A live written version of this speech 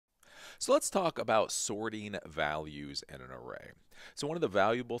So let's talk about sorting values in an array. So one of the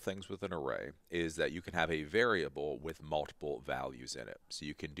valuable things with an array is that you can have a variable with multiple values in it. So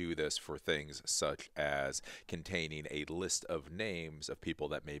you can do this for things such as containing a list of names of people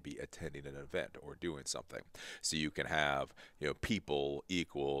that may be attending an event or doing something. So you can have, people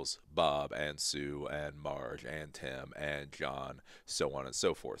equals Bob and Sue and Marge and Tim and John, so on and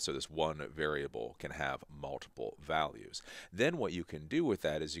so forth. So this one variable can have multiple values. Then what you can do with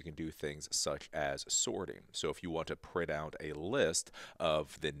that is you can do things such as sorting. So if you want to print out a list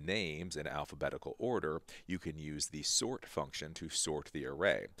of the names in alphabetical order, you can use the sort function to sort the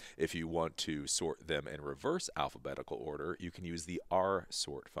array. If you want to sort them in reverse alphabetical order, you can use the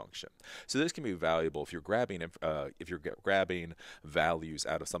rsort function. So this can be valuable if you're grabbing values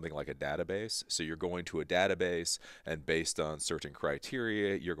out of something like a database. So you're going to a database, and based on certain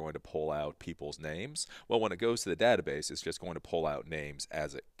criteria, you're going to pull out people's names. Well, when it goes to the database, it's just going to pull out names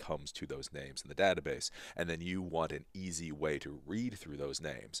as it comes to those names in the database. And then you want an easy way to read through those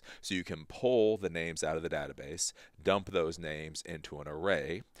names. So you can pull the names out of the database, dump those names into an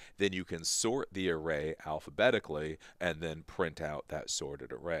array, then you can sort the array alphabetically, and then print out that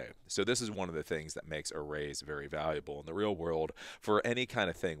sorted array. So this is one of the things that makes arrays very valuable in the real world for any kind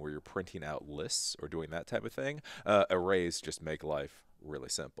of thing where you're printing out lists or doing that type of thing. Arrays just make life really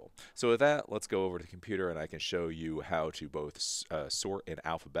simple. So with that, let's go over to the computer and I can show you how to both sort in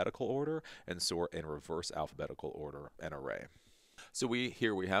alphabetical order and sort in reverse alphabetical order an array. So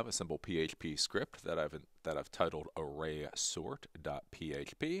here we have a simple PHP script that I've titled array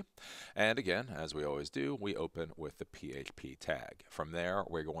sort.php. And again, as we always do, we open with the PHP tag. From there,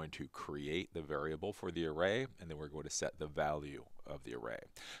 we're going to create the variable for the array, and then we're going to set the value of the array.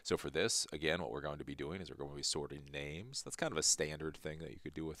 So for this, again, what we're going to be doing is we're going to be sorting names. That's kind of a standard thing that you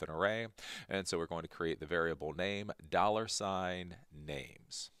could do with an array. And so we're going to create the variable name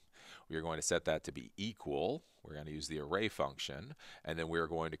 $names. We are going to set that to be equal. We're going to use the array function, and then we're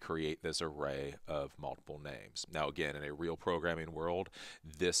going to create this array of multiple names. Now again, in a real programming world,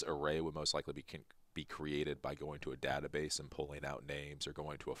 this array would most likely be created by going to a database and pulling out names, or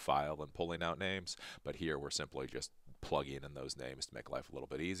going to a file and pulling out names. But here we're simply just plugging in those names to make life a little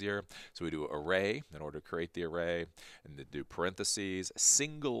bit easier. So we do array in order to create the array, and then do parentheses,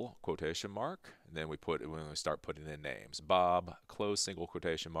 single quotation mark, and then when we start putting in names. Bob, close single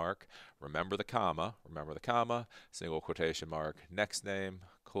quotation mark, remember the comma, single quotation mark, next name,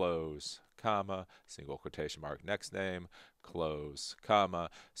 close, comma, single quotation mark, next name, close, comma,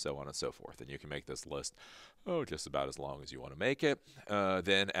 so on and so forth. And you can make this list just about as long as you want to make it.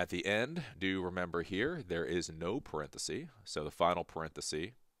 Then at the end, do remember here, there is no parenthesis. So the final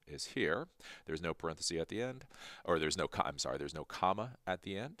parenthesis is here. There's no parenthesis at the end, or there's no comma at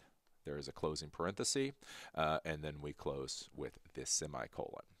the end. There is a closing parenthesis, and then we close with this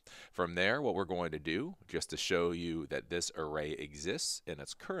semicolon. From there, what we're going to do, just to show you that this array exists in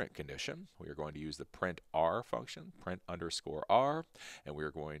its current condition, we are going to use the print r function, print underscore r, and we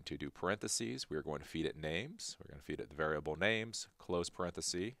are going to do parentheses. We are going to feed it names. We're going to feed it the variable names, close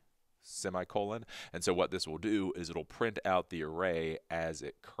parenthesis, semicolon. And so what this will do is it'll print out the array as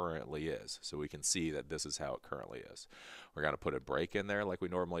it currently is. So we can see that this is how it currently is. We're going to put a break in there like we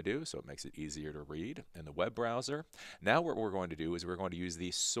normally do, so it makes it easier to read in the web browser. Now what we're going to do is we're going to use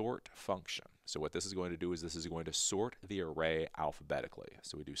the sort function. So what this is going to do is this is going to sort the array alphabetically.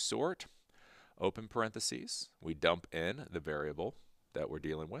 So we do sort, open parentheses, we dump in the variable that we're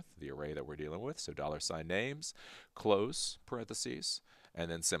dealing with, the array that we're dealing with, so $names, close parentheses, and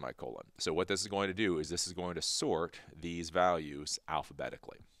then semicolon. So what this is going to do is this is going to sort these values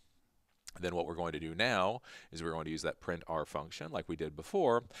alphabetically. Then what we're going to do now is we're going to use that print r function like we did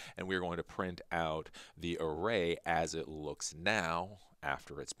before, and we're going to print out the array as it looks now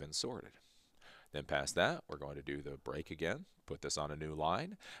after it's been sorted. Then past that, we're going to do the break again, put this on a new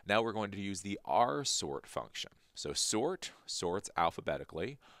line. Now we're going to use the rsort function. So sort sorts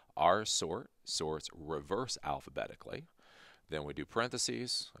alphabetically, rsort sorts reverse alphabetically. Then we do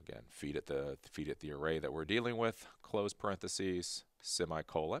parentheses, again, feed it the array that we're dealing with, close parentheses,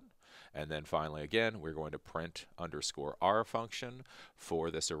 semicolon. And then finally, again, we're going to print underscore r function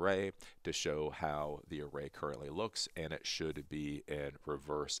for this array to show how the array currently looks, and it should be in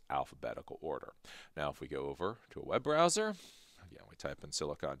reverse alphabetical order. Now, if we go over to a web browser, again, we type in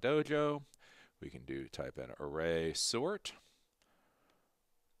Silicon Dojo, we can type in array sort.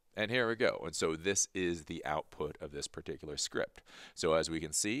 And here we go. And so this is the output of this particular script. So as we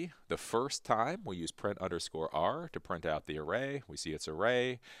can see, the first time we use print underscore R to print out the array. We see its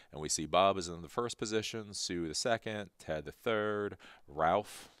array, and we see Bob is in the first position, Sue the second, Ted the third,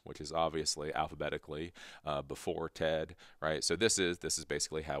 Ralph, which is obviously alphabetically before Ted, right? So this is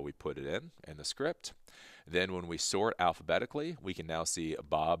basically how we put it in the script. Then when we sort alphabetically, we can now see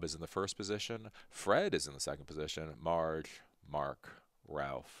Bob is in the first position, Fred is in the second position, Marge, Mark,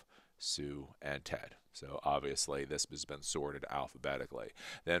 Ralph, Sue, and Ted. So obviously this has been sorted alphabetically.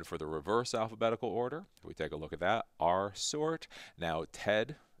 Then for the reverse alphabetical order, if we take a look at that, R sort. Now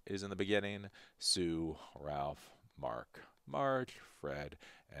Ted is in the beginning, Sue, Ralph, Mark, Marge, Fred,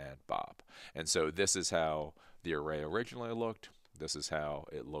 and Bob. And so this is how the array originally looked. This is how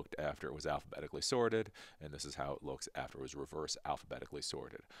it looked after it was alphabetically sorted, and this is how it looks after it was reverse alphabetically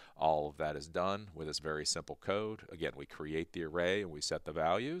sorted. All of that is done with this very simple code. Again, we create the array and we set the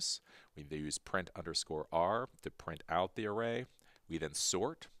values. We use print underscore R to print out the array. We then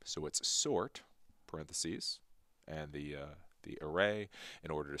sort, so it's sort, parentheses, and the array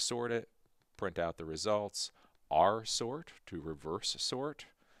in order to sort it, print out the results, R sort to reverse sort,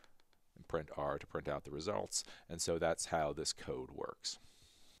 print R to print out the results. And so that's how this code works.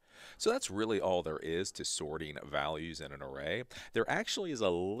 So that's really all there is to sorting values in an array. There actually is a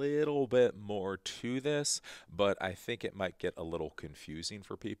little bit more to this, but I think it might get a little confusing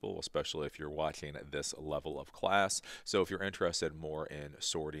for people, especially if you're watching this level of class. So if you're interested more in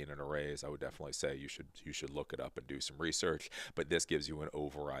sorting in arrays, I would definitely say you should look it up and do some research, but this gives you an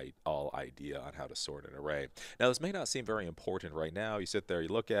overall idea on how to sort an array. Now this may not seem very important right now. You sit there, you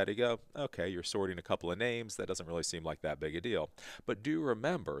look at it, you go, okay, you're sorting a couple of names. That doesn't really seem like that big a deal. But do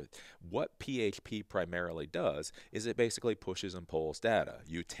remember, what PHP primarily does is it basically pushes and pulls data.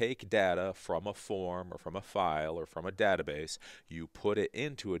 You take data from a form or from a file or from a database, you put it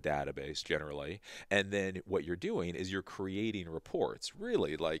into a database generally, and then what you're doing is you're creating reports.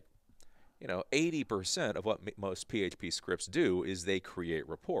 Really, like 80% of what most PHP scripts do is they create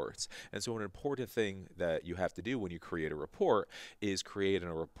reports. And so an important thing that you have to do when you create a report is create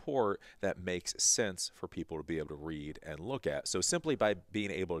a report that makes sense for people to be able to read and look at. So simply by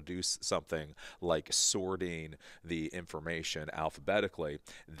being able to do something like sorting the information alphabetically,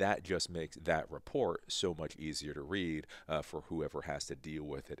 that just makes that report so much easier to read for whoever has to deal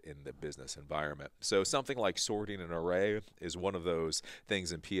with it in the business environment. So something like sorting an array is one of those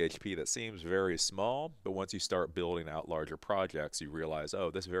things in PHP that seems very small, but once you start building out larger projects, you realize,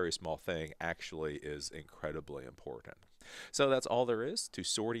 oh, this very small thing actually is incredibly important. So that's all there is to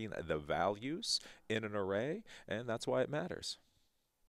sorting the values in an array, and that's why it matters.